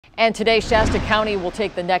And today, Shasta County will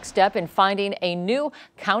take the next step in finding a new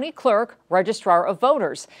county clerk, registrar of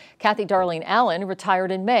voters. Cathy Darling Allen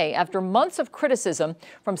retired in May after months of criticism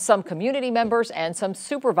from some community members and some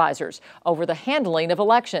supervisors over the handling of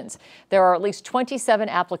elections. There are at least 27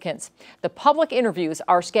 applicants. The public interviews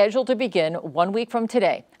are scheduled to begin 1 week from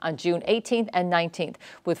today on June 18th and 19th,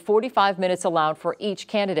 with 45 minutes allowed for each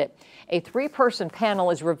candidate. A three-person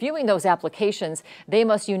panel is reviewing those applications. They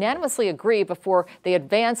must unanimously agree before they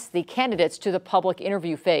advance the candidates to the public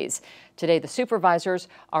interview phase. Today, the supervisors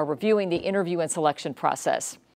are reviewing the interview and selection process.